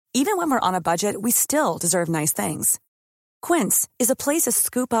Even when we're on a budget, we still deserve nice things. Quince is a place to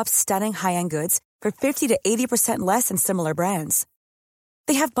scoop up stunning high-end goods for 50 to 80% less than similar brands.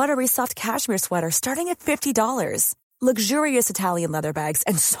 They have buttery soft cashmere sweaters starting at $50, luxurious Italian leather bags,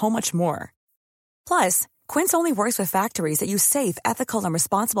 and so much more. Plus, Quince only works with factories that use safe, ethical, and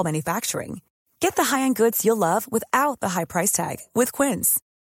responsible manufacturing. Get the high-end goods you'll love without the high price tag with Quince.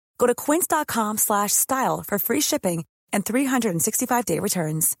 Go to quince.com/style for free shipping and 365-day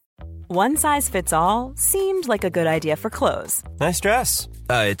returns. One size fits all seemed like a good idea for clothes. Nice dress.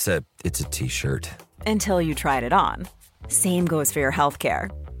 It's a t-shirt. Until you tried it on. Same goes for your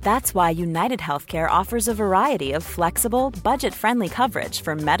healthcare. That's why United Healthcare offers a variety of flexible, budget-friendly coverage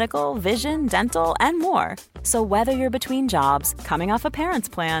for medical, vision, dental, and more. So whether you're between jobs, coming off a parent's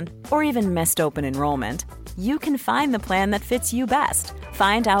plan, or even missed open enrollment, you can find the plan that fits you best.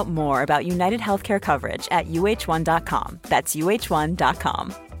 Find out more about United Healthcare coverage at uh1.com. That's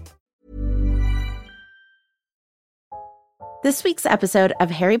uh1.com. This week's episode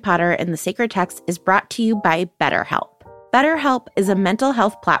of Harry Potter and the Sacred Text is brought to you by BetterHelp. BetterHelp is a mental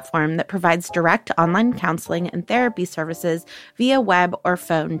health platform that provides direct online counseling and therapy services via web or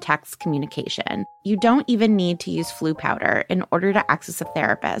phone text communication. You don't even need to use flu powder in order to access a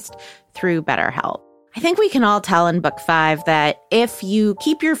therapist through BetterHelp. I think we can all tell in Book 5 that if you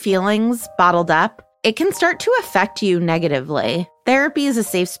keep your feelings bottled up, it can start to affect you negatively. Therapy is a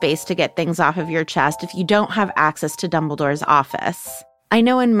safe space to get things off of your chest if you don't have access to Dumbledore's office. I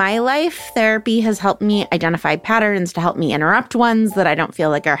know in my life, therapy has helped me identify patterns to help me interrupt ones that I don't feel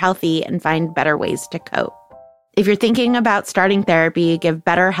like are healthy and find better ways to cope. If you're thinking about starting therapy, give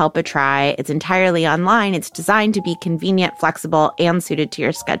BetterHelp a try. It's entirely online. It's designed to be convenient, flexible, and suited to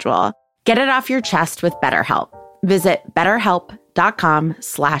your schedule. Get it off your chest with BetterHelp. Visit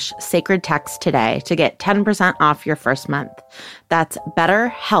BetterHelp.com/sacred text today to get 10% off your first month. That's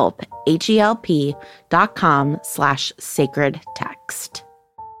BetterHelp, HELP.com/sacred text.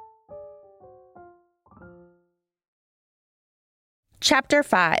 Chapter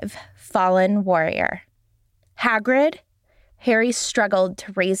 5, Fallen Warrior. Hagrid. Harry struggled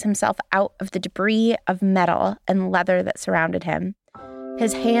to raise himself out of the debris of metal and leather that surrounded him.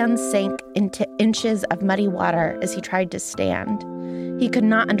 His hands sank into inches of muddy water as he tried to stand. He could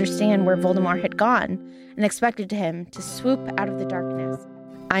not understand where Voldemort had gone and expected him to swoop out of the darkness.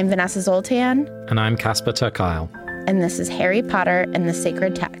 I'm Vanessa Zoltan. And I'm Casper ter Kuile. And this is Harry Potter and the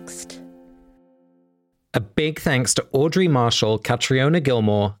Sacred Text. A big thanks to Audrey Marshall, Catriona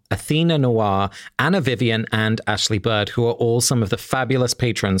Gilmore, Athena Noir, Anna Vivian, and Ashley Bird, who are all some of the fabulous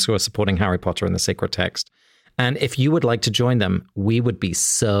patrons who are supporting Harry Potter and the Sacred Text. And if you would like to join them, we would be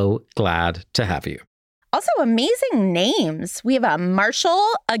so glad to have you. Also, amazing names. We have a Marshall,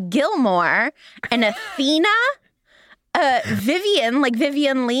 a Gilmore, an Athena, a Vivian, like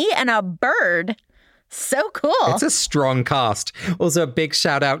Vivian Lee, and a Bird. So cool. It's a strong cast. Also, a big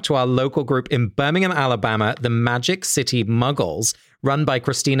shout out to our local group in Birmingham, Alabama, the Magic City Muggles, run by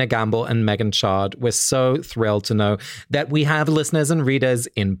Christina Gamble and Megan Chard. We're so thrilled to know that we have listeners and readers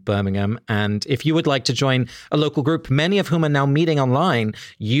in Birmingham. And if you would like to join a local group, many of whom are now meeting online,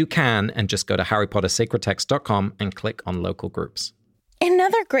 you can, and just go to harrypottersacredtext.com and click on local groups.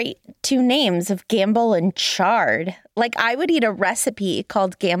 Another great two names of Gamble and Chard. Like, I would eat a recipe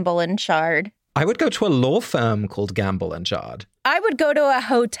called Gamble and Chard. I would go to a law firm called Gamble and Chard. I would go to a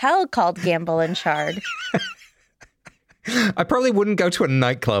hotel called Gamble and Chard. I probably wouldn't go to a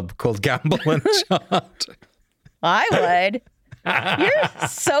nightclub called Gamble and Chard. I would. You're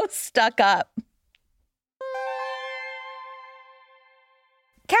so stuck up.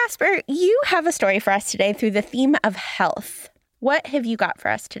 Casper, you have a story for us today through the theme of health. What have you got for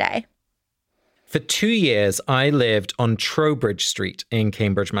us today? For 2 years, I lived on Trowbridge Street in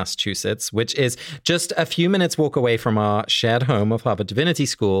Cambridge, Massachusetts, which is just a few minutes walk away from our shared home of Harvard Divinity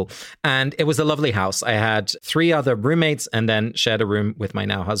School. And it was a lovely house. I had 3 other roommates and then shared a room with my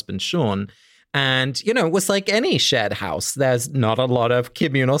now husband, Sean. And, you know, it was like any shared house. There's not a lot of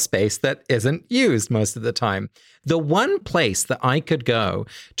communal space that isn't used most of the time. The one place that I could go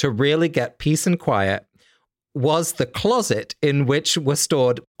to really get peace and quiet was the closet in which were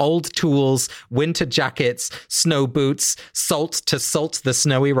stored old tools, winter jackets, snow boots, salt to salt the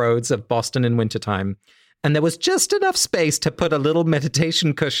snowy roads of Boston in wintertime. And there was just enough space to put a little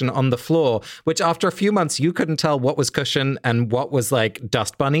meditation cushion on the floor, which after a few months, you couldn't tell what was cushion and what was like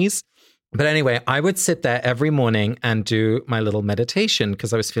dust bunnies. But anyway, I would sit there every morning and do my little meditation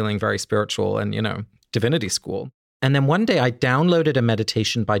because I was feeling very spiritual and, you know, divinity school. And then one day I downloaded a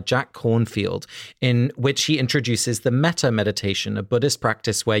meditation by Jack Kornfield in which he introduces the metta meditation, a Buddhist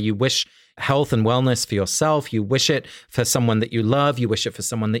practice where you wish health and wellness for yourself. You wish it for someone that you love. You wish it for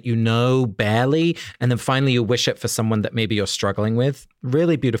someone that you know barely. And then finally, you wish it for someone that maybe you're struggling with.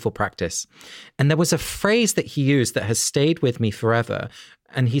 Really beautiful practice. And there was a phrase that he used that has stayed with me forever.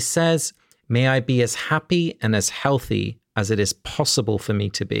 And he says, "May I be as happy and as healthy as it is possible for me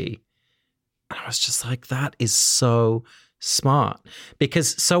to be." And I was just like, that is so smart.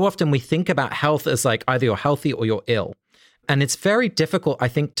 Because so often we think about health as like either you're healthy or you're ill. And it's very difficult, I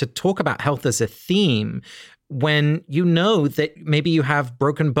think, to talk about health as a theme when you know that maybe you have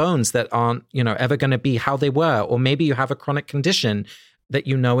broken bones that aren't, ever going to be how they were, or maybe you have a chronic condition that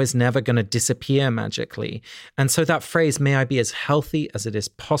you know is never going to disappear magically. And so that phrase, "may I be as healthy as it is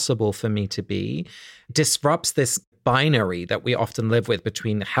possible for me to be," disrupts this binary that we often live with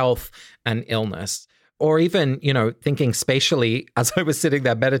between health and illness. Or even, thinking spatially as I was sitting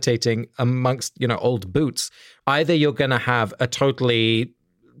there meditating amongst, old boots, either you're going to have a totally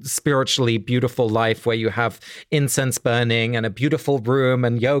spiritually beautiful life where you have incense burning and a beautiful room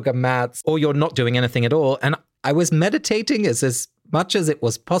and yoga mats, or you're not doing anything at all. And I was meditating as much as it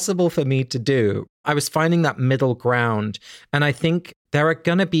was possible for me to do. I was finding that middle ground. And I think there are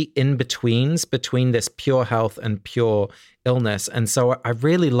going to be in-betweens between this pure health and pure illness. And so I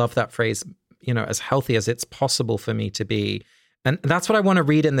really love that phrase, as healthy as it's possible for me to be. And that's what I want to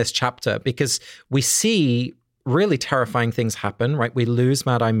read in this chapter, because we see really terrifying things happen, right? We lose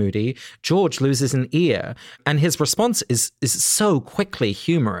Mad Eye Moody. George loses an ear, and his response is so quickly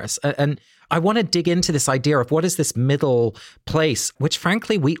humorous. And I want to dig into this idea of what is this middle place, which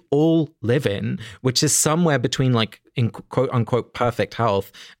frankly we all live in, which is somewhere between like in quote unquote perfect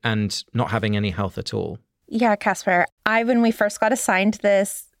health and not having any health at all. Yeah, Casper, when we first got assigned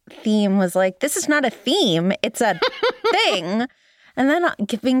this theme was like, this is not a theme, it's a thing. And then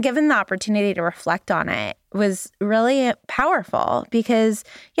being given the opportunity to reflect on it was really powerful because,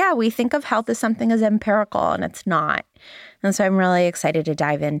 we think of health as something as empirical, and it's not. And so I'm really excited to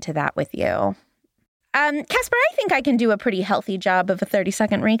dive into that with you. Casper, I think I can do a pretty healthy job of a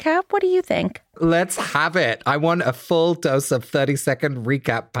 30-second recap. What do you think? Let's have it. I want a full dose of 30-second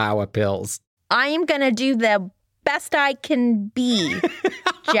recap power pills. I am going to do the best I can be,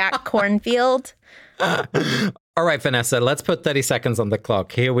 Jack Kornfield. All right, Vanessa, let's put 30 seconds on the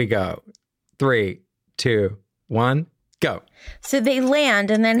clock. Here we go. 3, 2, 1, go. So they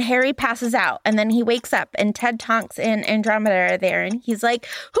land, and then Harry passes out, and then he wakes up, and Ted Tonks and Andromeda are there, and he's like,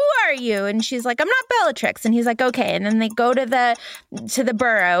 "Who are you?" And she's like, "I'm not Bellatrix." And he's like, "Okay." And then they go to the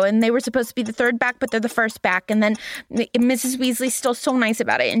burrow, and they were supposed to be the third back, but they're the first back. And then Mrs. Weasley's still so nice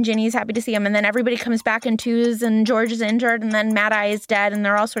about it, and Ginny's happy to see him. And then everybody comes back in twos, and George is injured, and then Mad Eye is dead, and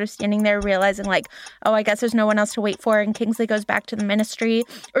they're all sort of standing there realizing like, oh, I guess there's no one else to wait for. And Kingsley goes back to the ministry,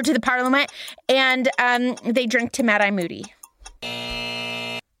 or to the Parliament, and they drink to Mad Eye Moody.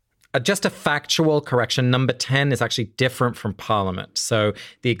 Just a factual correction. Number 10 is actually different from Parliament. So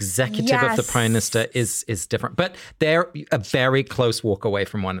the executive of the Prime Minister is different. But they're a very close walk away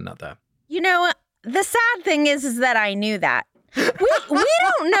from one another. The sad thing is that I knew that. We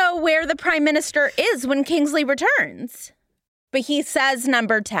don't know where the Prime Minister is when Kingsley returns. But he says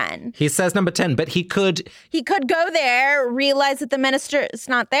number 10. He says number 10, but he could go there, realize that the minister is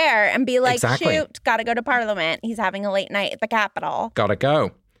not there, and be like, exactly. Shoot, gotta go to Parliament. He's having a late night at the Capitol. Gotta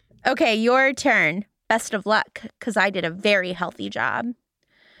go. Okay, your turn. Best of luck, because I did a very healthy job.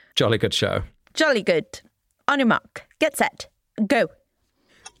 Jolly good show. Jolly good. On your mark. Get set. Go.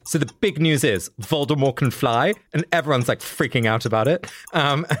 So the big news is Voldemort can fly, and everyone's like freaking out about it.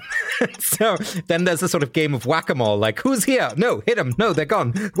 So then there's a sort of game of whack-a-mole, like, who's here? No, hit him. No, they're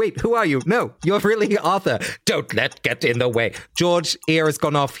gone. Wait, who are you? No, you're really Arthur. Don't get in the way. George, ear has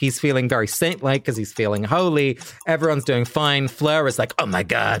gone off. He's feeling very saint-like because he's feeling holy. Everyone's doing fine. Fleur is like, oh my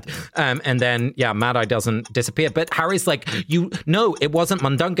God. And then, Mad Eye doesn't disappear. But Harry's like, no, it wasn't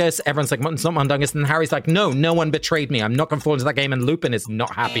Mundungus. Everyone's like, it's not Mundungus. And Harry's like, no one betrayed me. I'm not going to fall into that game. And Lupin is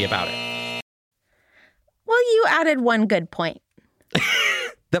not happy about it. Well, you added one good point.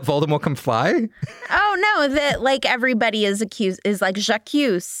 That Voldemort can fly? Oh, no, that like everybody is like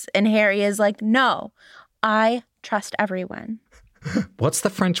j'accuse, and Harry is like, no, I trust everyone. What's the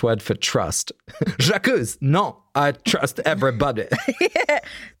French word for trust? J'accuse. No, I trust everybody.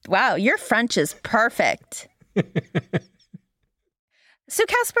 Wow, your French is perfect. So,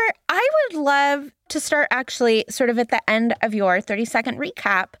 Casper, I would love to start actually sort of at the end of your 30-second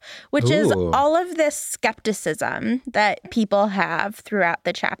recap, which is all of this skepticism that people have throughout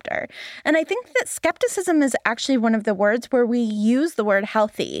the chapter. And I think that skepticism is actually one of the words where we use the word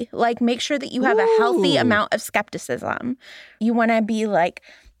healthy. Like, make sure that you have a healthy amount of skepticism. You want to be like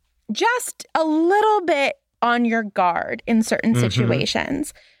just a little bit on your guard in certain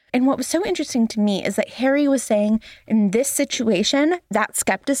situations. And what was so interesting to me is that Harry was saying in this situation, that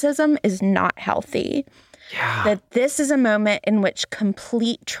skepticism is not healthy. Yeah. That this is a moment in which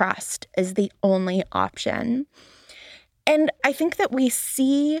complete trust is the only option. And I think that we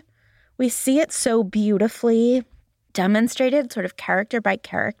see it so beautifully demonstrated sort of character by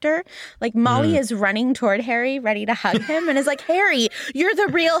character. Like Molly is running toward Harry, ready to hug him, and is like, Harry, you're the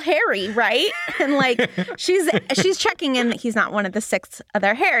real Harry, right? And like she's checking in that he's not one of the 6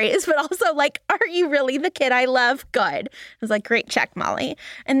 other Harrys, but also like, are you really the kid I love? Good. I was like, great check, Molly.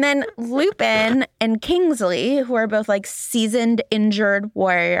 And then Lupin and Kingsley, who are both like seasoned, injured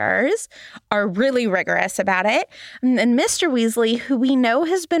warriors, are really rigorous about it. And then Mr. Weasley, who we know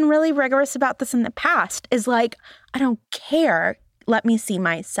has been really rigorous about this in the past, is like, I don't care. Let me see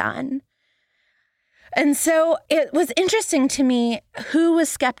my son. And so it was interesting to me who was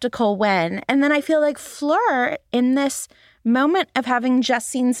skeptical when. And then I feel like Fleur, in this moment of having just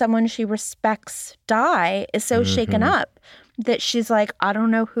seen someone she respects die, is so shaken up that she's like, I don't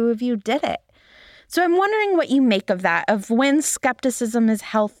know who of you did it. So I'm wondering what you make of that, of when skepticism is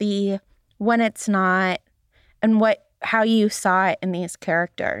healthy, when it's not, and how you saw it in these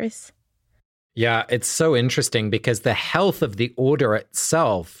characters. Yeah, it's so interesting because the health of the Order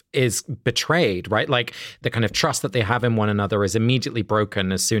itself is betrayed, right? Like the kind of trust that they have in one another is immediately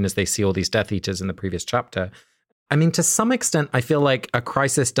broken as soon as they see all these Death Eaters in the previous chapter. I mean, to some extent, I feel like a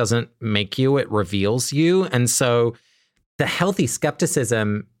crisis doesn't make you, it reveals you. And so the healthy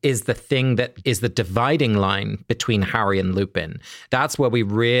skepticism is the thing that is the dividing line between Harry and Lupin. That's where we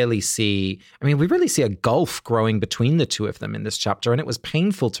really see a gulf growing between the two of them in this chapter. And it was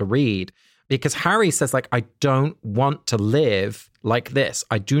painful to read. Because Harry says, like, I don't want to live like this.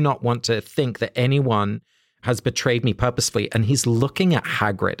 I do not want to think that anyone has betrayed me purposefully. And he's looking at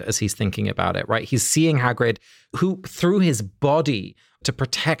Hagrid as he's thinking about it, right? He's seeing Hagrid who threw his body to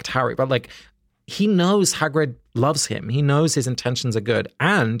protect Harry. But like, he knows Hagrid loves him. He knows his intentions are good.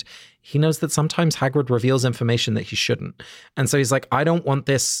 And he knows that sometimes Hagrid reveals information that he shouldn't. And so he's like, I don't want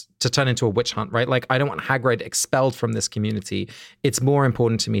this to turn into a witch hunt, right? Like, I don't want Hagrid expelled from this community. It's more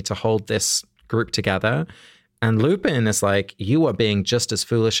important to me to hold this group together. And Lupin is like, you are being just as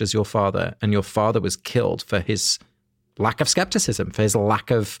foolish as your father. And your father was killed for his lack of skepticism, for his lack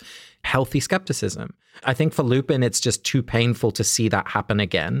of healthy skepticism. I think for Lupin, it's just too painful to see that happen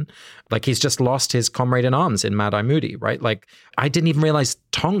again. Like, he's just lost his comrade in arms in Mad-Eye Moody, right? Like, I didn't even realize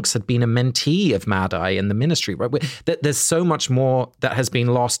Tonks had been a mentee of Mad-Eye in the Ministry, right? There's so much more that has been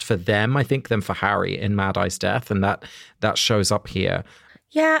lost for them, I think, than for Harry in Mad-Eye's death. And that shows up here.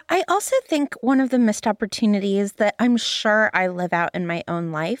 Yeah, I also think one of the missed opportunities that I'm sure I live out in my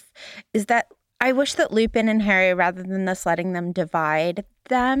own life is that I wish that Lupin and Harry, rather than this letting them divide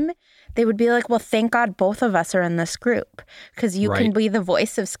them, they would be like, well, thank God both of us are in this group, because you can be the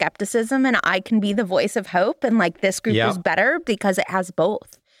voice of skepticism and I can be the voice of hope. And like, this group is better because it has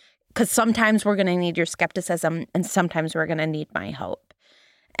both. Because sometimes we're going to need your skepticism and sometimes we're going to need my hope.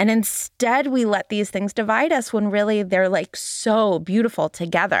 And instead, we let these things divide us when really they're like so beautiful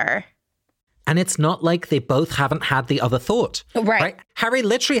together. And it's not like they both haven't had the other thought. Right. Harry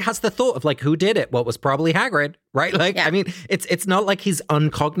literally has the thought of like, who did it? Well, it was probably Hagrid, right? Like, I mean, it's not like he's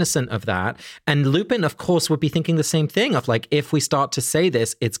uncognizant of that. And Lupin, of course, would be thinking the same thing of like, if we start to say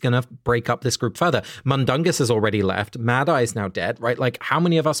this, it's going to break up this group further. Mundungus has already left. Mad-Eye is now dead, right? Like, how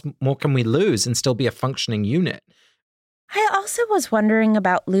many of us more can we lose and still be a functioning unit? I also was wondering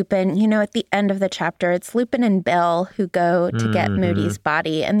about Lupin. You know, at the end of the chapter, it's Lupin and Bill who go to get Moody's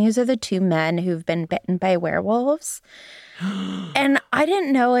body. And these are the two men who've been bitten by werewolves. And I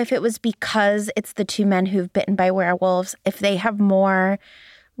didn't know if it was because it's the two men who've bitten by werewolves, if they have more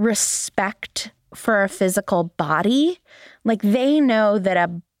respect for a physical body. Like, they know that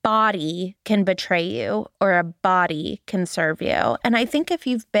a body can betray you or a body can serve you. And I think if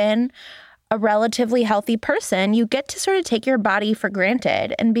you've been a relatively healthy person, you get to sort of take your body for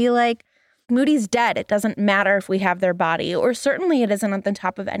granted and be like, Moody's dead. It doesn't matter if we have their body, or certainly it isn't at the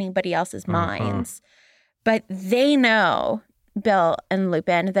top of anybody else's minds. But they know, Bill and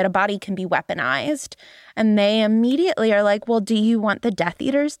Lupin, that a body can be weaponized. And they immediately are like, well, do you want the Death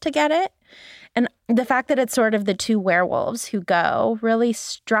Eaters to get it? And the fact that it's sort of the two werewolves who go really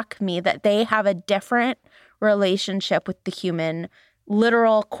struck me, that they have a different relationship with the human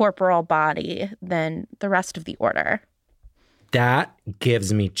literal corporal body than the rest of the order. That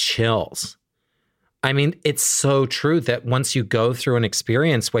gives me chills. I mean, it's so true that once you go through an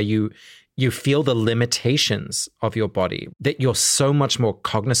experience where you feel the limitations of your body, that you're so much more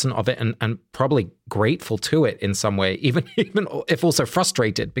cognizant of it and probably grateful to it in some way, even if also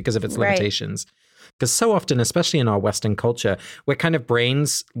frustrated because of its limitations. Because so often, especially in our Western culture, we're kind of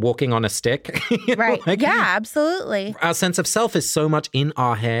brains walking on a stick. Right. Like, yeah, absolutely. Our sense of self is so much in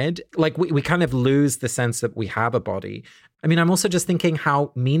our head. Like we kind of lose the sense that we have a body. I mean, I'm also just thinking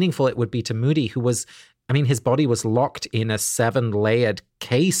how meaningful it would be to Moody, who was, I mean, his body was locked in a 7-layered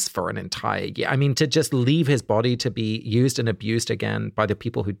case for an entire year. I mean, to just leave his body to be used and abused again by the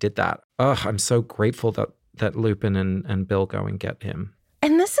people who did that. Oh, I'm so grateful that Lupin and Bill go and get him.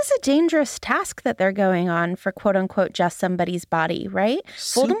 And this is a dangerous task that they're going on for, quote unquote, just somebody's body, right?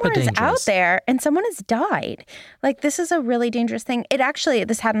 Super Voldemort dangerous. is out there and someone has died. Like, this is a really dangerous thing.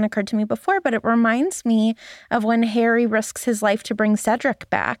 This hadn't occurred to me before, but it reminds me of when Harry risks his life to bring Cedric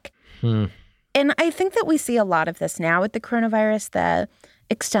back. And I think that we see a lot of this now with the coronavirus, the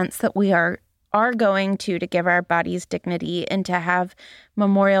extents that we are going to give our bodies dignity and to have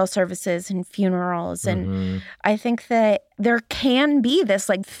memorial services and funerals. And I think that there can be this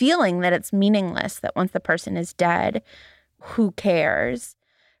like feeling that it's meaningless, that once the person is dead, who cares?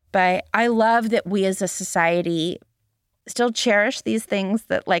 But I love that we as a society still cherish these things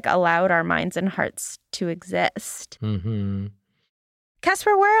that like allowed our minds and hearts to exist.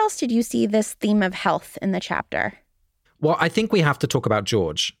 Casper, where else did you see this theme of health in the chapter? Well, I think we have to talk about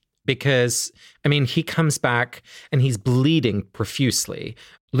George. Because, I mean, he comes back and he's bleeding profusely.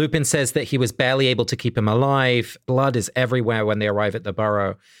 Lupin says that he was barely able to keep him alive. Blood is everywhere when they arrive at the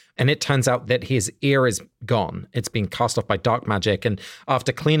burrow. And it turns out that his ear is gone. It's been cast off by dark magic. And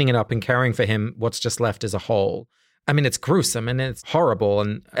after cleaning it up and caring for him, what's just left is a hole. I mean, it's gruesome and it's horrible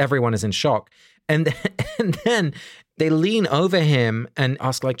and everyone is in shock. And then they lean over him and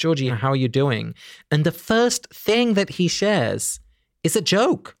ask, like, Georgie, how are you doing? And the first thing that he shares is a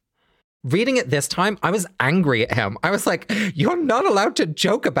joke. Reading it this time, I was angry at him. I was like, you're not allowed to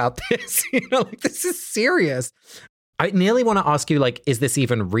joke about this. Like, this is serious. I nearly want to ask you, like, is this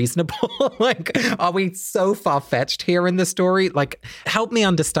even reasonable? Like, are we so far-fetched here in the story? Like, help me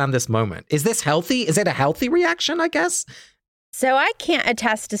understand this moment. Is this healthy? Is it a healthy reaction, I guess? So I can't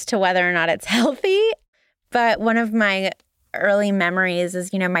attest as to whether or not it's healthy, but one of my early memories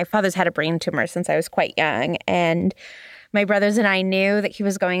is, my father's had a brain tumor since I was quite young, and my brothers and I knew that he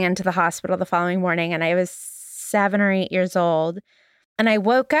was going into the hospital the following morning, and I was 7 or 8 years old. And I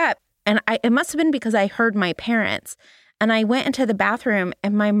woke up, and it must have been because I heard my parents. And I went into the bathroom,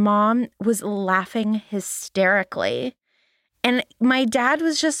 and my mom was laughing hysterically. And my dad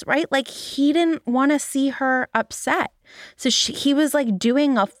was just, like he didn't want to see her upset. So he was like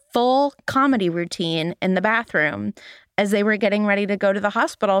doing a full comedy routine in the bathroom as they were getting ready to go to the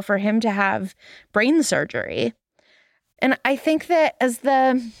hospital for him to have brain surgery. And I think that as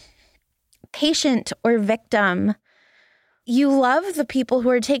the patient or victim, you love the people who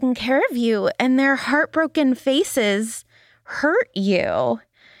are taking care of you, and their heartbroken faces hurt you.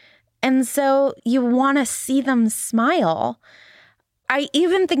 And so you want to see them smile. I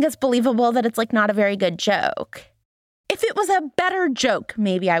even think it's believable that it's like not a very good joke. If it was a better joke,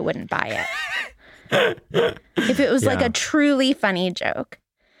 maybe I wouldn't buy it. If it was like a truly funny joke.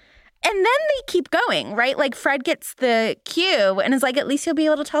 And then they keep going, right? Like Fred gets the cue and is like, at least you'll be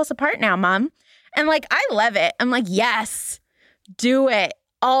able to tell us apart now, Mom. And like, I love it. I'm like, yes, do it.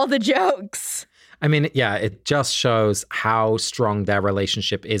 All the jokes. I mean, yeah, it just shows how strong their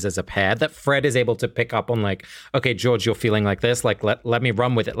relationship is as a pair, that Fred is able to pick up on like, okay, George, you're feeling like this. Like, let me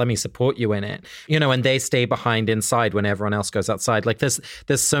run with it. Let me support you in it. And they stay behind inside when everyone else goes outside. Like there's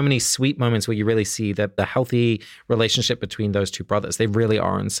so many sweet moments where you really see that the healthy relationship between those two brothers. They really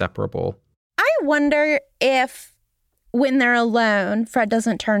are inseparable. I wonder if when they're alone, Fred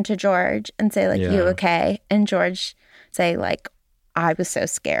doesn't turn to George and say like, you okay? And George say like, I was so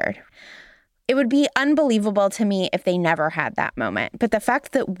scared. It would be unbelievable to me if they never had that moment. But the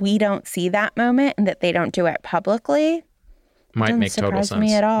fact that we don't see that moment and that they don't do it publicly might make total sense.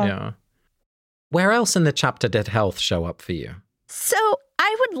 Me at all. Yeah. Where else in the chapter did health show up for you? So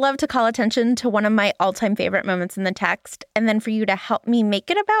I would love to call attention to one of my all-time favorite moments in the text, and then for you to help me make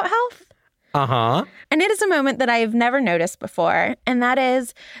it about health. Uh-huh. And it is a moment that I've never noticed before, and that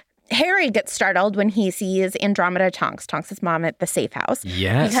is Harry gets startled when he sees Andromeda Tonks' mom at the safe house.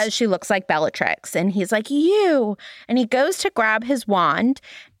 Yes. Because she looks like Bellatrix. And he's like, you. And he goes to grab his wand.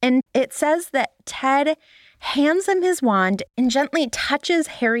 And it says that Ted hands him his wand and gently touches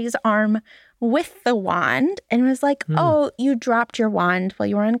Harry's arm with the wand and was like, oh, you dropped your wand while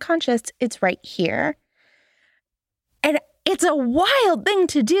you were unconscious. It's right here. And it's a wild thing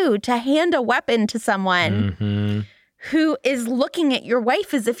to do, to hand a weapon to someone who is looking at your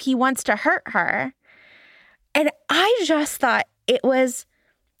wife as if he wants to hurt her. And I just thought it was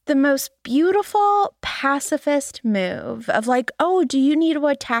the most beautiful pacifist move of like, oh, do you need to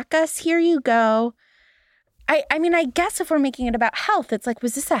attack us? Here you go. I mean, I guess if we're making it about health, it's like,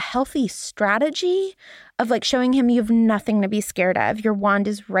 was this a healthy strategy of like showing him you have nothing to be scared of? Your wand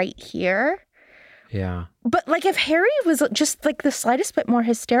is right here. Yeah. But like if Harry was just like the slightest bit more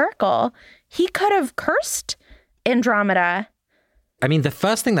hysterical, he could have cursed Andromeda. I mean, the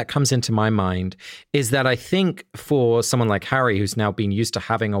first thing that comes into my mind is that I think for someone like Harry, who's now been used to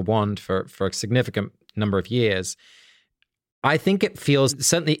having a wand for a significant number of years, I think it feels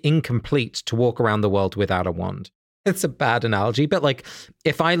certainly incomplete to walk around the world without a wand. It's a bad analogy, but like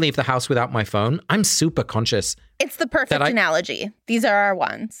if I leave the house without my phone, I'm super conscious. It's the perfect analogy. These are our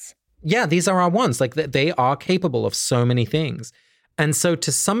wands. Yeah, these are our wands. Like they are capable of so many things. And so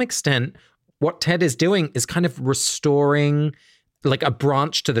to some extent, what Ted is doing is kind of restoring like a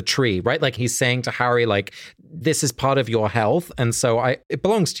branch to the tree, right? Like he's saying to Harry, like, this is part of your health. And so it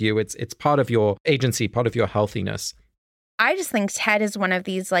belongs to you. It's part of your agency, part of your healthiness. I just think Ted is one of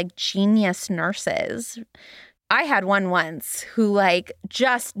these like genius nurses. I had one once who like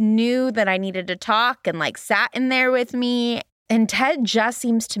just knew that I needed to talk and like sat in there with me. And Ted just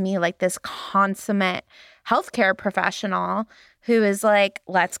seems to me like this consummate healthcare professional who is like,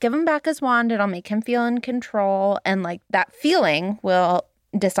 let's give him back his wand. It'll make him feel in control. And like that feeling will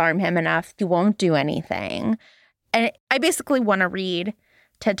disarm him enough. He won't do anything. And I basically want to read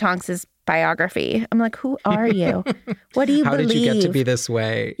Ted Tonks's biography. I'm like, who are you? What do you How believe? did you get to be this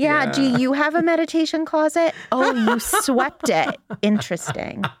way? Yeah. Do you have a meditation closet? Oh, you swept it.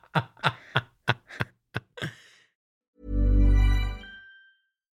 Interesting.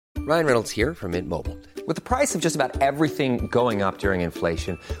 Ryan Reynolds here from Mint Mobile. With the price of just about everything going up during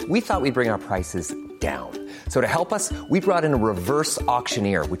inflation, we thought we'd bring our prices down. So to help us, we brought in a reverse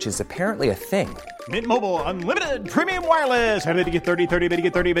auctioneer, which is apparently a thing. Mint Mobile Unlimited Premium Wireless. How to get 30, 30, bit to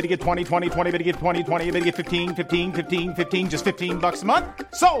get 30, bit to get 20, 20, 20, bit to get 20, 20, bit to get 15, 15, 15, 15, just $15 a month?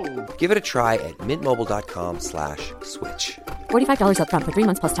 Sold! Give it a try at mintmobile.com/switch. $45 up front for 3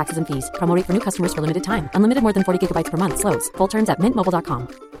 months plus taxes and fees. Promo rate for new customers for limited time. Unlimited more than 40 gigabytes per month. Slows full terms at mintmobile.com.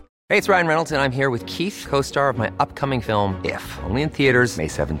 Hey, it's Ryan Reynolds, and I'm here with Keith, co-star of my upcoming film, If, only in theaters May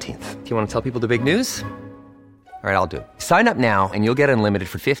 17th. Do you want to tell people the big news? All right, I'll do it. Sign up now and you'll get unlimited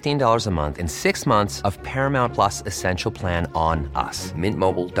for $15 a month and 6 months of Paramount Plus Essential Plan on us.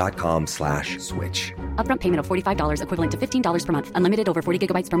 mintmobile.com/switch. Upfront payment of $45 equivalent to $15 per month. Unlimited over 40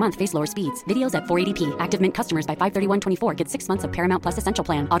 gigabytes per month. Face lower speeds. Videos at 480p. Active Mint customers by 531.24 get 6 months of Paramount Plus Essential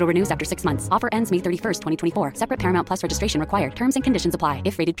Plan. Auto renews after 6 months. Offer ends May 31st, 2024. Separate Paramount Plus registration required. Terms and conditions apply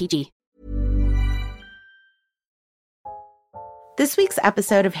if rated PG. This week's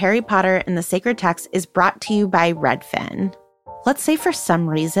episode of Harry Potter and the Sacred Text is brought to you by Redfin. Let's say for some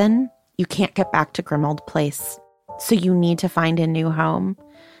reason you can't get back to Grimmauld Place, so you need to find a new home.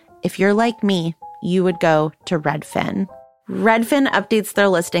 If you're like me, you would go to Redfin. Redfin updates their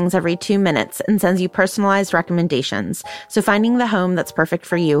listings every 2 minutes and sends you personalized recommendations, so finding the home that's perfect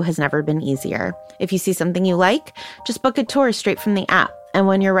for you has never been easier. If you see something you like, just book a tour straight from the app. And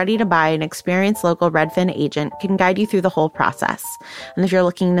when you're ready to buy, an experienced local Redfin agent can guide you through the whole process. And if you're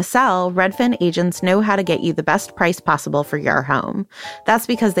looking to sell, Redfin agents know how to get you the best price possible for your home. That's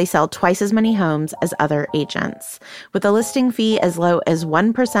because they sell twice as many homes as other agents. With a listing fee as low as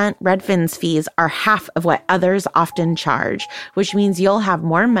 1%, Redfin's fees are half of what others often charge, which means you'll have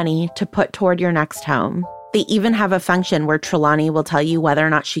more money to put toward your next home. They even have a function where Trelawney will tell you whether or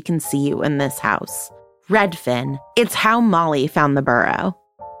not she can see you in this house. Redfin. It's how Molly found the burrow.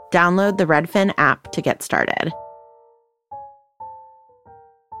 Download the Redfin app to get started.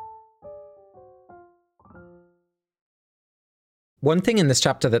 One thing in this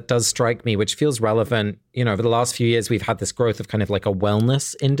chapter that does strike me, which feels relevant, over the last few years, we've had this growth of kind of like a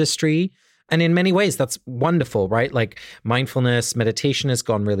wellness industry. And in many ways, that's wonderful, right? Like mindfulness, meditation has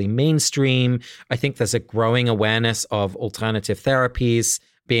gone really mainstream. I think there's a growing awareness of alternative therapies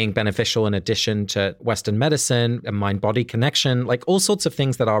being beneficial in addition to Western medicine, a mind-body connection, like all sorts of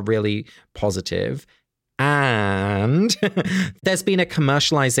things that are really positive. And there's been a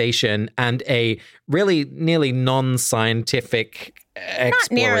commercialization and a really nearly non-scientific exploration.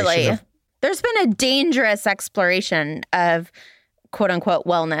 Not nearly. There's been a dangerous exploration of quote-unquote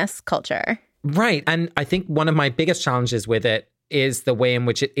wellness culture. Right. And I think one of my biggest challenges with it is the way in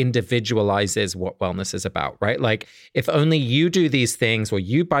which it individualizes what wellness is about, right? Like if only you do these things or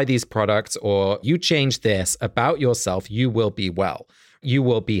you buy these products or you change this about yourself, you will be well. You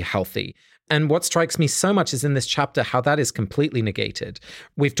will be healthy. And what strikes me so much is in this chapter, how that is completely negated.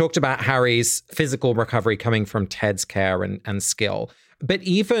 We've talked about Harry's physical recovery coming from Ted's care and skill. But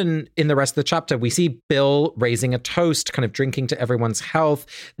even in the rest of the chapter, we see Bill raising a toast, kind of drinking to everyone's health.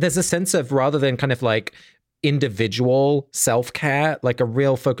 There's a sense of, rather than kind of like individual self-care, like a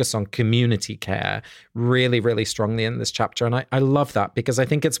real focus on community care, really, really strongly in this chapter. And I love that because I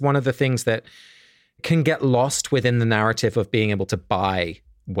think it's one of the things that can get lost within the narrative of being able to buy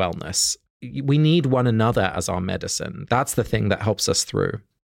wellness. We need one another as our medicine. That's the thing that helps us through.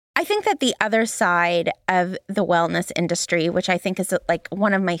 I think that the other side of the wellness industry, which I think is like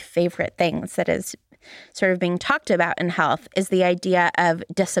one of my favorite things that is sort of being talked about in health, is the idea of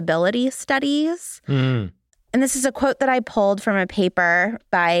disability studies. And this is a quote that I pulled from a paper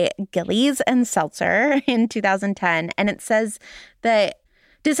by Gillies and Seltzer in 2010. And it says that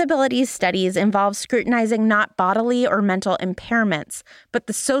disability studies involve scrutinizing not bodily or mental impairments, but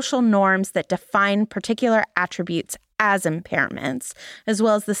the social norms that define particular attributes as impairments, as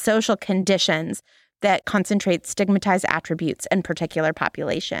well as the social conditions that concentrate stigmatized attributes in particular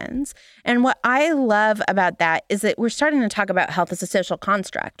populations. And what I love about that is that we're starting to talk about health as a social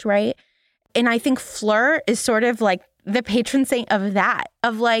construct, right? And I think Fleur is sort of like the patron saint of that,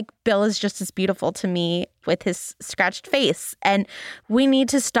 of like, Bill is just as beautiful to me with his scratched face. And we need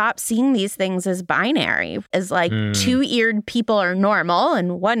to stop seeing these things as binary, as like two-eared people are normal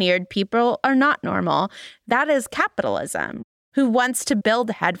and one-eared people are not normal. That is capitalism, who wants to build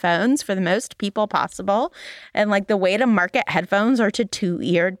headphones for the most people possible. And like the way to market headphones are to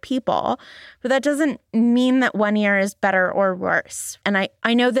two-eared people. But that doesn't mean that one ear is better or worse. And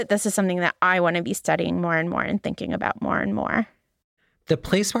I know that this is something that I want to be studying more and more and thinking about more and more. The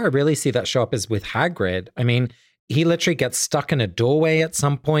place where I really see that show up is with Hagrid. I mean, he literally gets stuck in a doorway at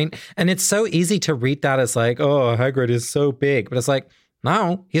some point, and it's so easy to read that as like, oh, Hagrid is so big. But it's like,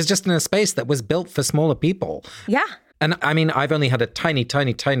 no, he's just in a space that was built for smaller people. Yeah. And I mean, I've only had a tiny,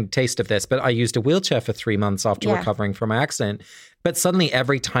 tiny, tiny taste of this, but I used a wheelchair for 3 months after recovering from my accident. But suddenly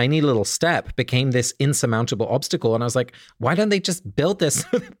every tiny little step became this insurmountable obstacle. And I was like, why don't they just build this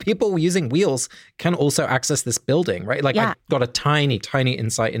so that people using wheels can also access this building, right? Like I got a tiny, tiny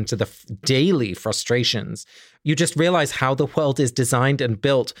insight into the daily frustrations. You just realize how the world is designed and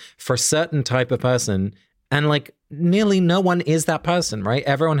built for a certain type of person. And like nearly no one is that person, right?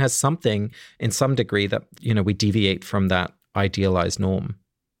 Everyone has something in some degree that, you know, we deviate from that idealized norm.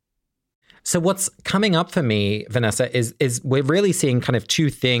 So what's coming up for me, Vanessa, is we're really seeing kind of two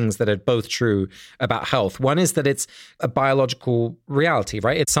things that are both true about health. One is that it's a biological reality,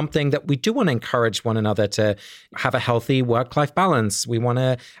 right? It's something that we do want to encourage one another to have a healthy work-life balance. We want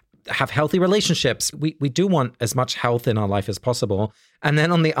to have healthy relationships. We do want as much health in our life as possible. And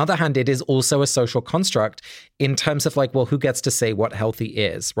then on the other hand, it is also a social construct in terms of like, well, who gets to say what healthy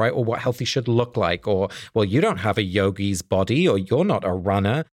is, right? Or what healthy should look like, or, well, you don't have a yogi's body, or you're not a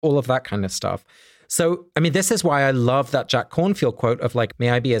runner, all of that kind of stuff. So, I mean, this is why I love that Jack Cornfield quote of like,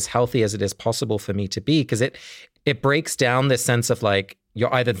 may I be as healthy as it is possible for me to be, because it breaks down this sense of like,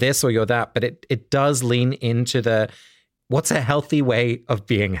 you're either this or you're that, but it does lean into the, what's a healthy way of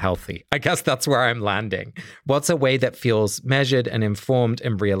being healthy? I guess that's where I'm landing. What's a way that feels measured and informed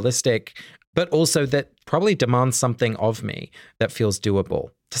and realistic, but also that probably demands something of me that feels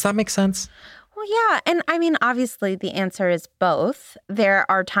doable? Does that make sense? Well, yeah. And I mean, obviously, the answer is both. There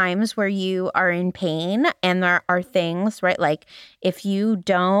are times where you are in pain, and there are things, right? Like if you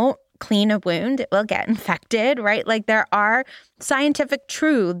don't clean a wound, it will get infected, right? Like there are scientific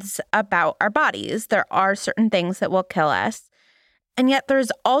truths about our bodies. There are certain things that will kill us. And yet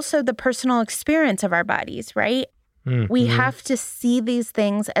there's also the personal experience of our bodies, right? Mm-hmm. We have to see these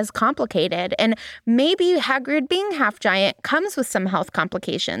things as complicated. And maybe Hagrid being half giant comes with some health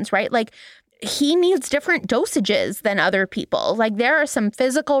complications, right? Like he needs different dosages than other people. Like there are some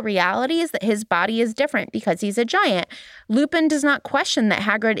physical realities that his body is different because he's a giant. Lupin does not question that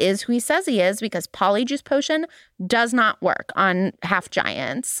Hagrid is who he says he is because Polyjuice Potion does not work on half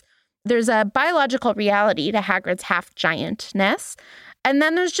giants. There's a biological reality to Hagrid's half giantness. And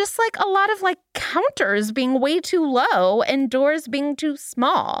then there's just like a lot of like counters being way too low and doors being too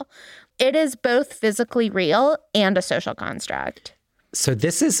small. It is both physically real and a social construct. So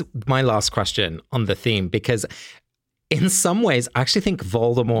this is my last question on the theme, because in some ways, I actually think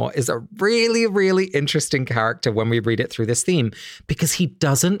Voldemort is a really, really interesting character when we read it through this theme, because he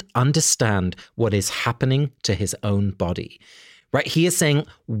doesn't understand what is happening to his own body. right? He is saying,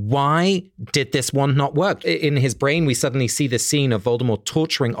 why did this one not work? In his brain, we suddenly see the scene of Voldemort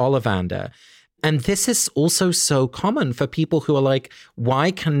torturing Ollivander. And this is also so common for people who are like,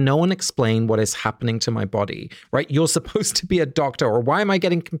 why can no one explain what is happening to my body, right? You're supposed to be a doctor, or why am I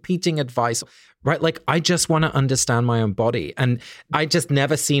getting competing advice, right? Like, I just want to understand my own body. And I just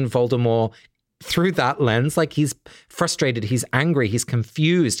never seen Voldemort through that lens. Like, he's frustrated, he's angry, he's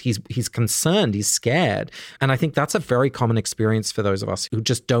confused, he's concerned, he's scared. And I think that's a very common experience for those of us who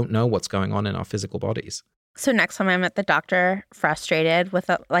just don't know what's going on in our physical bodies. So next time I'm at the doctor frustrated with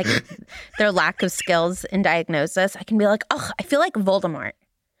their lack of skills in diagnosis, I can be like, oh, I feel like Voldemort.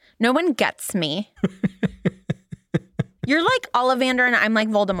 No one gets me. You're like Ollivander and I'm like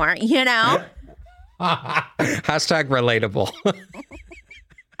Voldemort, you know? Hashtag relatable.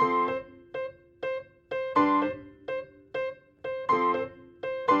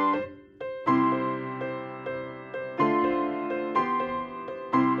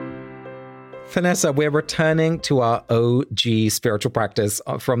 Vanessa, we're returning to our OG spiritual practice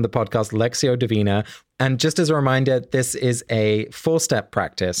from the podcast Lectio Divina. And just as a reminder, this is a 4-step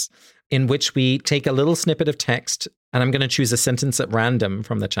practice in which we take a little snippet of text, and I'm going to choose a sentence at random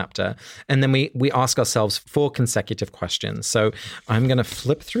from the chapter. And then we ask ourselves 4 consecutive questions. So I'm going to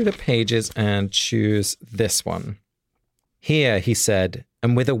flip through the pages and choose this one. Here, he said,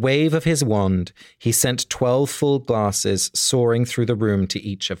 and with a wave of his wand, he sent 12 full glasses soaring through the room to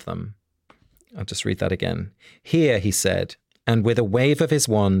each of them. I'll just read that again. Here, he said, and with a wave of his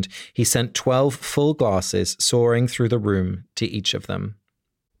wand, he sent 12 full glasses soaring through the room to each of them.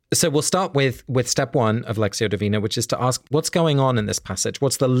 So we'll start with step 1 of Lectio Divina, which is to ask, what's going on in this passage?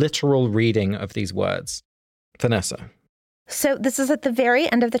 What's the literal reading of these words? Vanessa. So this is at the very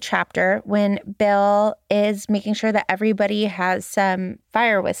end of the chapter when Bill is making sure that everybody has some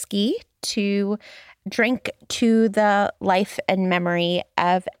fire whiskey to drink to the life and memory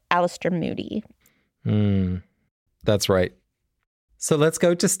of Alastor Moody. That's right. So let's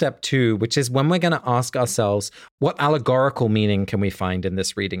go to step 2, which is when we're going to ask ourselves, what allegorical meaning can we find in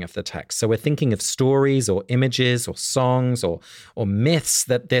this reading of the text? So we're thinking of stories or images or songs or myths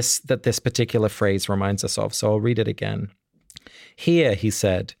that this particular phrase reminds us of. So I'll read it again. Here, he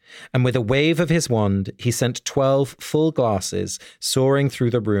said, and with a wave of his wand, he sent 12 full glasses soaring through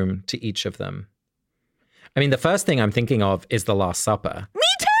the room to each of them. I mean, the first thing I'm thinking of is the Last Supper. Me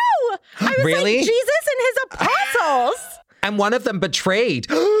too! I was really? like, Jesus and his apostles! And one of them betrayed.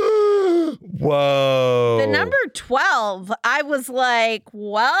 Whoa. The number 12, I was like,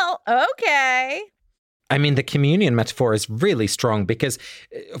 well, okay. I mean, the communion metaphor is really strong because,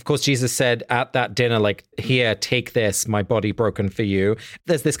 of course, Jesus said at that dinner, like, here, take this, my body broken for you.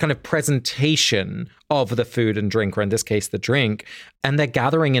 There's this kind of presentation of the food and drink, or in this case, the drink, and they're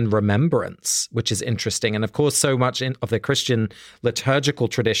gathering in remembrance, which is interesting. And of course, so much of the Christian liturgical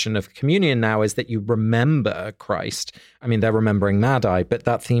tradition of communion now is that you remember Christ. I mean, they're remembering Magi, but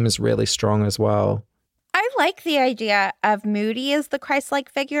that theme is really strong as well. I like the idea of Moody as the Christ-like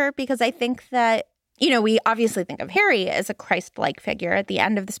figure because I think that, you know, we obviously think of Harry as a Christ-like figure at the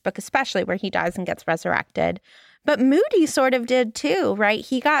end of this book, especially where he dies and gets resurrected. But Moody sort of did too, right?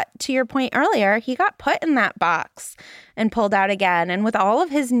 He got, to your point earlier, he got put in that box and pulled out again. And with all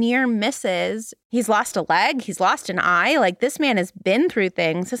of his near misses, he's lost a leg, he's lost an eye. Like, this man has been through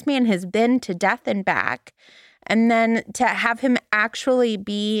things. This man has been to death and back. And then to have him actually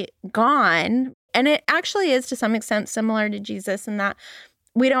be gone, and it actually is to some extent similar to Jesus in that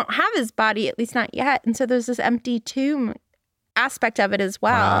we don't have his body, at least not yet. And so there's this empty tomb aspect of it as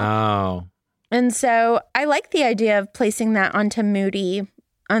well. Wow. And so I like the idea of placing that onto Moody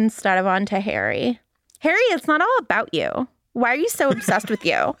instead of onto Harry. Harry, it's not all about you. Why are you so obsessed with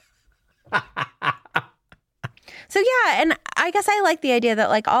you? So yeah, and I guess I like the idea that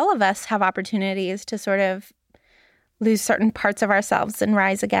like all of us have opportunities to sort of lose certain parts of ourselves and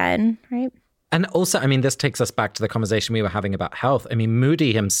rise again, right? And also, I mean, this takes us back to the conversation we were having about health. I mean,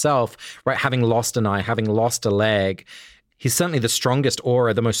 Moody himself, right, having lost an eye, having lost a leg, he's certainly the strongest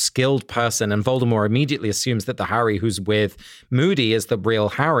aura, the most skilled person. And Voldemort immediately assumes that the Harry who's with Moody is the real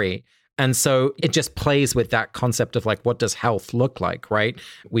Harry. And so it just plays with that concept of like, what does health look like, right?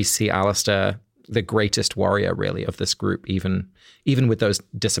 We see Alastor, the greatest warrior really of this group, even with those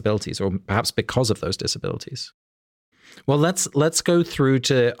disabilities, or perhaps because of those disabilities. Well, let's go through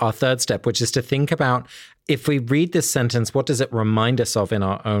to our third step, which is to think about, if we read this sentence, what does it remind us of in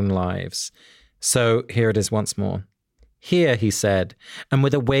our own lives? So here it is once more. Here, he said, and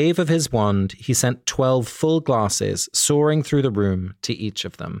with a wave of his wand, he sent 12 full glasses soaring through the room to each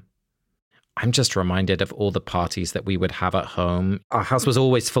of them. I'm just reminded of all the parties that we would have at home. Our house was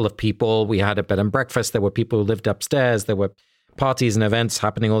always full of people. We had a bed and breakfast. There were people who lived upstairs. There were parties and events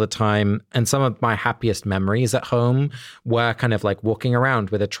happening all the time. And some of my happiest memories at home were kind of like walking around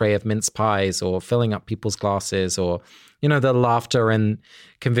with a tray of mince pies or filling up people's glasses or, you know, the laughter and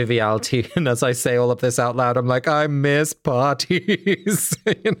conviviality. And as I say all of this out loud, I'm like, I miss parties,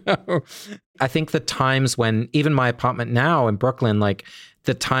 you know? I think the times when even my apartment now in Brooklyn, like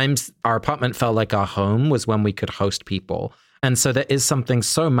the times our apartment felt like our home was when we could host people. And so there is something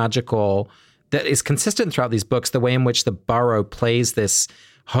so magical that is consistent throughout these books, the way in which the borough plays this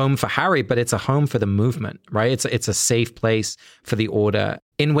home for Harry, but it's a home for the movement, right? It's a safe place for the order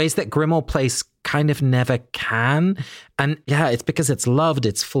in ways that Grimmauld Place kind of never can. And yeah, it's because it's loved,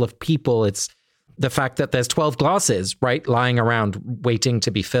 it's full of people, it's the fact that there's 12 glasses, right, lying around waiting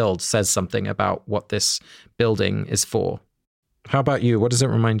to be filled says something about what this building is for. How about you? What does it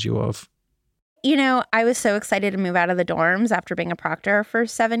remind you of? You know, I was so excited to move out of the dorms after being a proctor for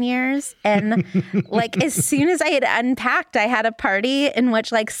 7 years. And like, as soon as I had unpacked, I had a party in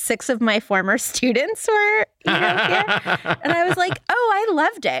which like 6 of my former students were, you know, here. And I was like, oh, I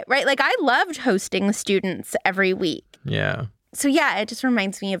loved it, right? Like, I loved hosting students every week. Yeah. So yeah, it just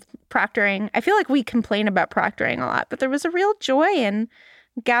reminds me of proctoring. I feel like we complain about proctoring a lot, but there was a real joy in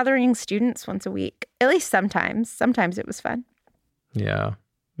gathering students once a week, at least sometimes. Sometimes it was fun. Yeah.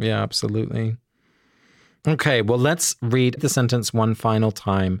 Yeah, absolutely. Okay, well, let's read the sentence one final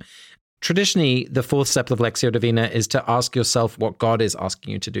time. Traditionally, the 4th step of Lectio Divina is to ask yourself what God is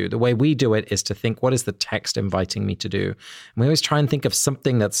asking you to do. The way we do it is to think, what is the text inviting me to do? And we always try and think of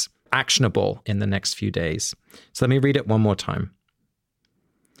something that's actionable in the next few days. So let me read it one more time.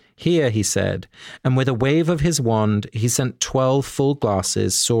 Here, he said, and with a wave of his wand, he sent 12 full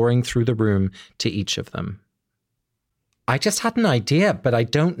glasses soaring through the room to each of them. I just had an idea, but I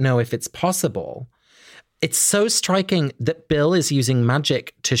don't know if it's possible. It's so striking that Bill is using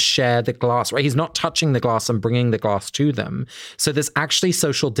magic to share the glass, right? He's not touching the glass and bringing the glass to them. So there's actually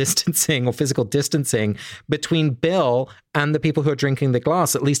social distancing or physical distancing between Bill and the people who are drinking the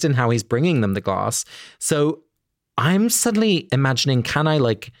glass, at least in how he's bringing them the glass. So I'm suddenly imagining, can I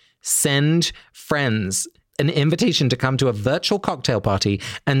like send friends an invitation to come to a virtual cocktail party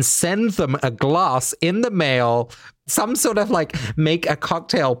and send them a glass in the mail, some sort of like make a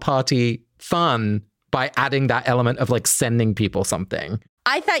cocktail party fun by adding that element of like sending people something.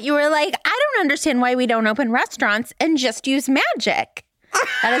 I thought you were like, I don't understand why we don't open restaurants and just use magic.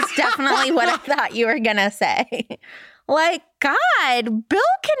 That is definitely what I thought you were going to say. Like, God, Bill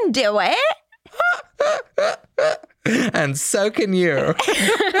can do it. And so can you.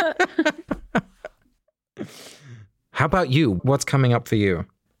 How about you? What's coming up for you?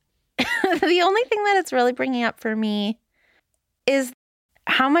 The only thing that it's really bringing up for me is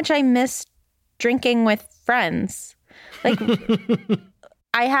how much I miss drinking with friends. Like,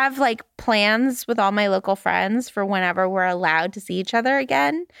 I have like plans with all my local friends for whenever we're allowed to see each other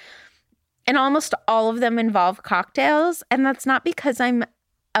again. And almost all of them involve cocktails. And that's not because I'm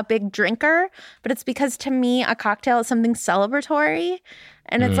a big drinker, but it's because to me, a cocktail is something celebratory.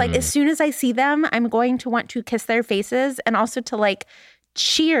 And it's like, as soon as I see them, I'm going to want to kiss their faces and also to like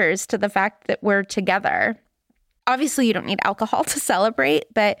cheers to the fact that we're together. Obviously, you don't need alcohol to celebrate,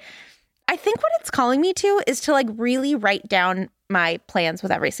 but I think what it's calling me to is to like really write down my plans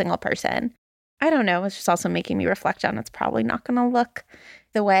with every single person. I don't know. It's just also making me reflect on it's probably not going to look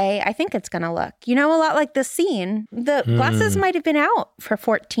the way I think it's going to look. You know, a lot like this scene. The glasses might have been out for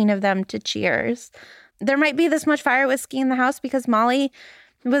 14 of them to cheers. There might be this much fire whiskey in the house because Molly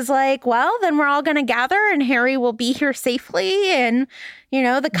was like, well, then we're all going to gather and Harry will be here safely. And, you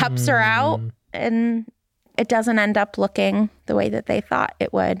know, the cups are out and it doesn't end up looking the way that they thought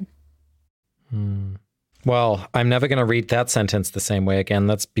it would. Well, I'm never going to read that sentence the same way again.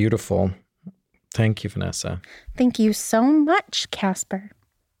 That's beautiful. Thank you, Vanessa. Thank you so much, Casper.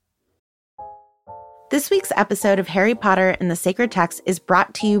 This week's episode of Harry Potter and the Sacred Text is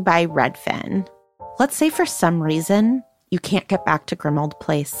brought to you by Redfin. Let's say for some reason you can't get back to Grimmauld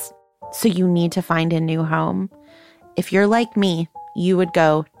Place, so you need to find a new home. If you're like me, you would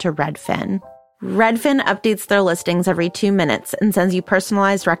go to Redfin. Redfin updates their listings every 2 minutes and sends you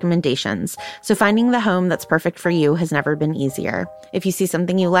personalized recommendations, so finding the home that's perfect for you has never been easier. If you see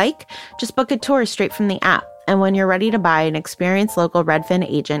something you like, just book a tour straight from the app. And when you're ready to buy, an experienced local Redfin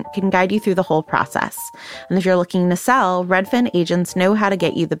agent can guide you through the whole process. And if you're looking to sell, Redfin agents know how to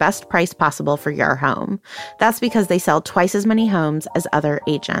get you the best price possible for your home. That's because they sell twice as many homes as other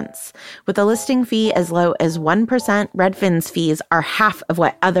agents. With a listing fee as low as 1%, Redfin's fees are half of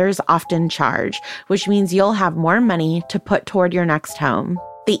what others often charge, which means you'll have more money to put toward your next home.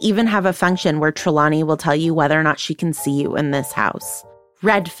 They even have a function where Trelawney will tell you whether or not she can see you in this house.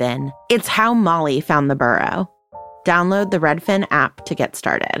 Redfin. It's how Molly found the burrow. Download the Redfin app to get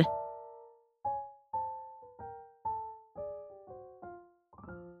started.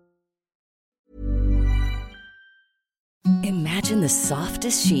 Imagine the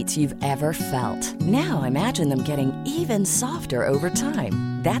softest sheets you've ever felt. Now imagine them getting even softer over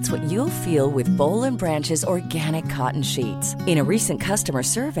time. That's what you'll feel with Boll & Branch's organic cotton sheets. In a recent customer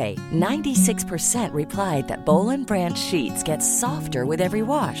survey, 96% replied that Boll & Branch sheets get softer with every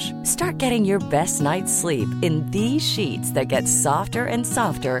wash. Start getting your best night's sleep in these sheets that get softer and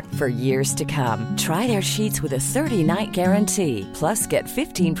softer for years to come. Try their sheets with a 30-night guarantee. Plus, get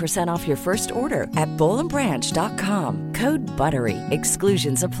 15% off your first order at bollandbranch.com. Code BUTTERY.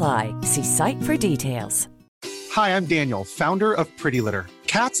 Exclusions apply. See site for details. Hi, I'm Daniel, founder of Pretty Litter.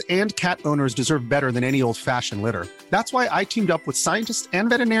 Cats and cat owners deserve better than any old-fashioned litter. That's why I teamed up with scientists and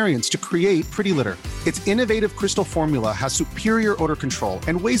veterinarians to create Pretty Litter. Its innovative crystal formula has superior odor control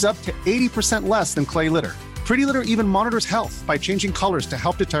and weighs up to 80% less than clay litter. Pretty Litter even monitors health by changing colors to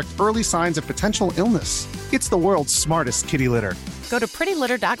help detect early signs of potential illness. It's the world's smartest kitty litter. Go to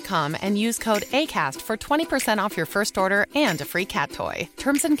prettylitter.com and use code ACAST for 20% off your first order and a free cat toy.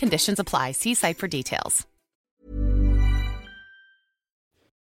 Terms and conditions apply. See site for details.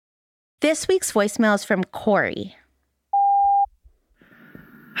 This week's voicemail is from Corey.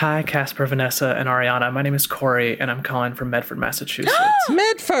 Hi, Casper, Vanessa, and Ariana. My name is Corey, and I'm calling from Medford, Massachusetts.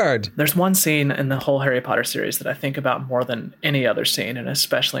 Medford! There's one scene in the whole Harry Potter series that I think about more than any other scene, and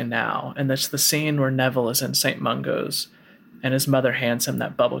especially now. And that's the scene where Neville is in St. Mungo's, and his mother hands him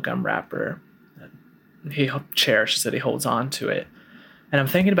that bubblegum wrapper. He cherishes it. He holds on to it. And I'm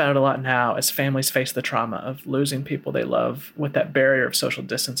thinking about it a lot now as families face the trauma of losing people they love with that barrier of social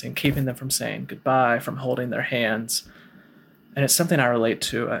distancing, keeping them from saying goodbye, from holding their hands. And it's something I relate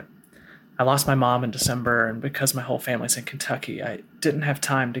to. I lost my mom in December, and because my whole family's in Kentucky, I didn't have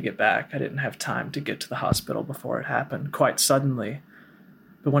time to get back. I didn't have time to get to the hospital before it happened, quite suddenly.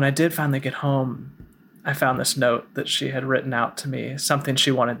 But when I did finally get home, I found this note that she had written out to me, something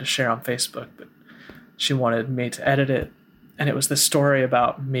she wanted to share on Facebook, but she wanted me to edit it. And it was this story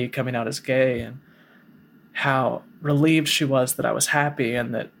about me coming out as gay and how relieved she was that I was happy,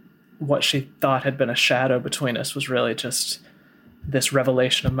 and that what she thought had been a shadow between us was really just this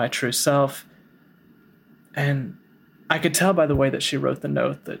revelation of my true self. And I could tell by the way that she wrote the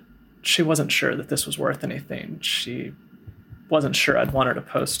note that she wasn't sure that this was worth anything. She wasn't sure I'd want her to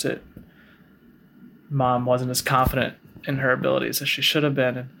post it. Mom wasn't as confident in her abilities as she should have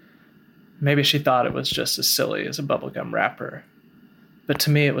been, and maybe she thought it was just as silly as a bubblegum wrapper. But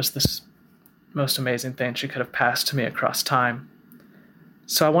to me, it was this most amazing thing she could have passed to me across time.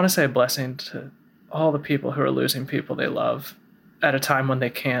 So I want to say a blessing to all the people who are losing people they love at a time when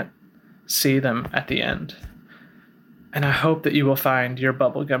they can't see them at the end. And I hope that you will find your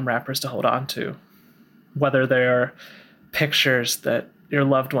bubblegum wrappers to hold on to, whether they are pictures that your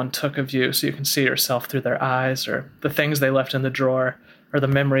loved one took of you so you can see yourself through their eyes, or the things they left in the drawer, or the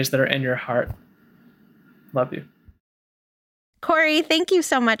memories that are in your heart. Love you. Corey, thank you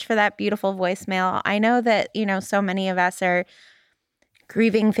so much for that beautiful voicemail. I know that, so many of us are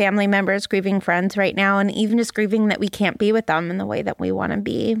grieving family members, grieving friends right now, and even just grieving that we can't be with them in the way that we want to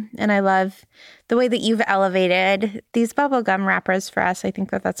be. And I love the way that you've elevated these bubblegum wrappers for us. I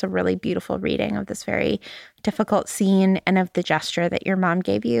think that that's a really beautiful reading of this very difficult scene and of the gesture that your mom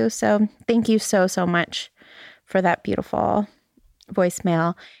gave you. So thank you so, so much for that beautiful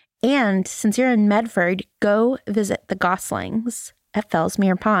voicemail. And since you're in Medford, go visit the Goslings at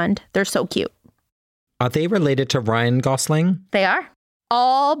Fellsmere Pond. They're so cute. Are they related to Ryan Gosling? They are.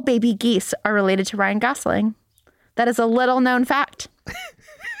 All baby geese are related to Ryan Gosling. That is a little known fact.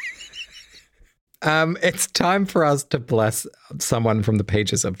 It's time for us to bless someone from the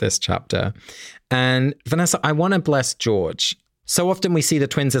pages of this chapter. And Vanessa, I want to bless George. So often we see the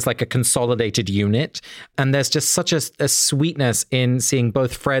twins as like a consolidated unit, and there's just such a sweetness in seeing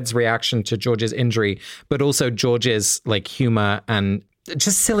both Fred's reaction to George's injury, but also George's like humor and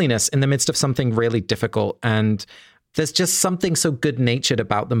just silliness in the midst of something really difficult. And there's just something so good-natured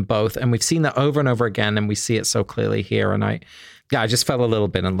about them both. And we've seen that over and over again, and we see it so clearly here. And I just fell a little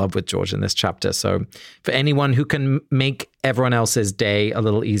bit in love with George in this chapter. So for anyone who can make everyone else's day a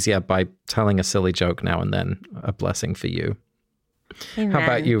little easier by telling a silly joke now and then, a blessing for you. Amen. How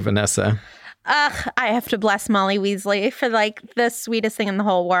about you, Vanessa? I have to bless Molly Weasley for like the sweetest thing in the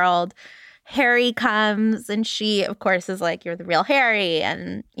whole world. Harry comes and she, of course, is like, you're the real Harry,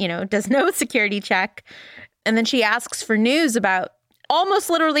 and, does no security check. And then she asks for news about almost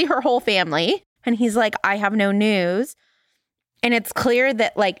literally her whole family. And he's like, I have no news. And it's clear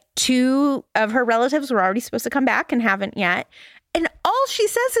that like 2 of her relatives were already supposed to come back and haven't yet. And all she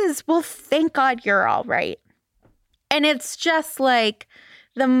says is, well, thank God you're all right. And it's just like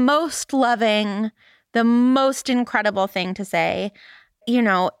the most loving, the most incredible thing to say. You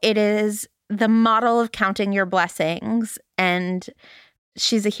know, it is the model of counting your blessings. And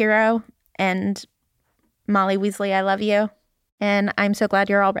she's a hero. And Molly Weasley, I love you. And I'm so glad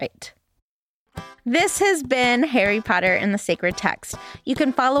you're all right. This has been Harry Potter and the Sacred Text. You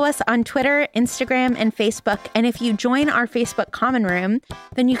can follow us on Twitter, Instagram, and Facebook. And if you join our Facebook Common Room,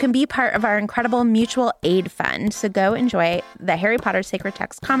 then you can be part of our incredible mutual aid fund. So go enjoy the Harry Potter Sacred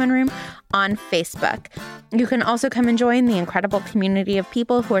Text Common Room on Facebook. You can also come and join the incredible community of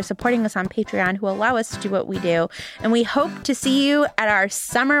people who are supporting us on Patreon who allow us to do what we do. And we hope to see you at our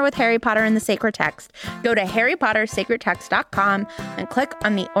Summer with Harry Potter and the Sacred Text. Go to harrypottersacredtext.com and click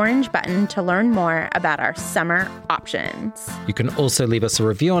on the orange button to learn more about our summer options. You can also leave us a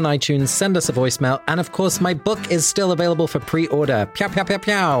review on iTunes, send us a voicemail, and of course, my book is still available for pre-order. Pow, pow, pow,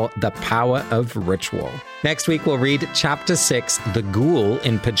 pow. The Power of Ritual. Next week, we'll read Chapter 6, The Ghoul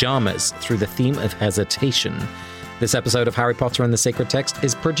in Pajamas, through the theme of hesitation. This episode of Harry Potter and the Sacred Text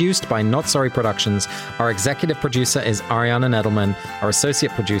is produced by Not Sorry Productions. Our executive producer is Ariana Nedelman. Our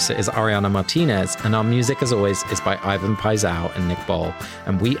associate producer is Ariana Martinez. And our music, as always, is by Ivan Paisau and Nick Ball.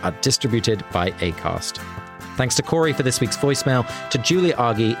 And we are distributed by Acast. Thanks to Corey for this week's voicemail, to Julia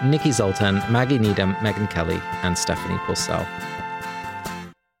Argy, Nikki Zoltan, Maggie Needham, Megan Kelly, and Stephanie Purcell.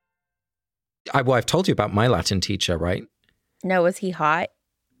 I've told you about my Latin teacher, right? No, was he hot?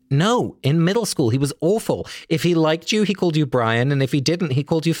 No, in middle school, he was awful. If he liked you, he called you Brian, and if he didn't, he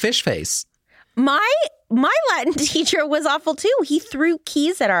called you Fish Face. My Latin teacher was awful too. He threw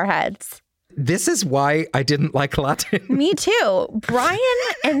keys at our heads. This is why I didn't like Latin. Me too. Brian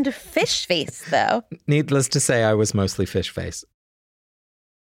and Fish Face, though. Needless to say, I was mostly Fish Face.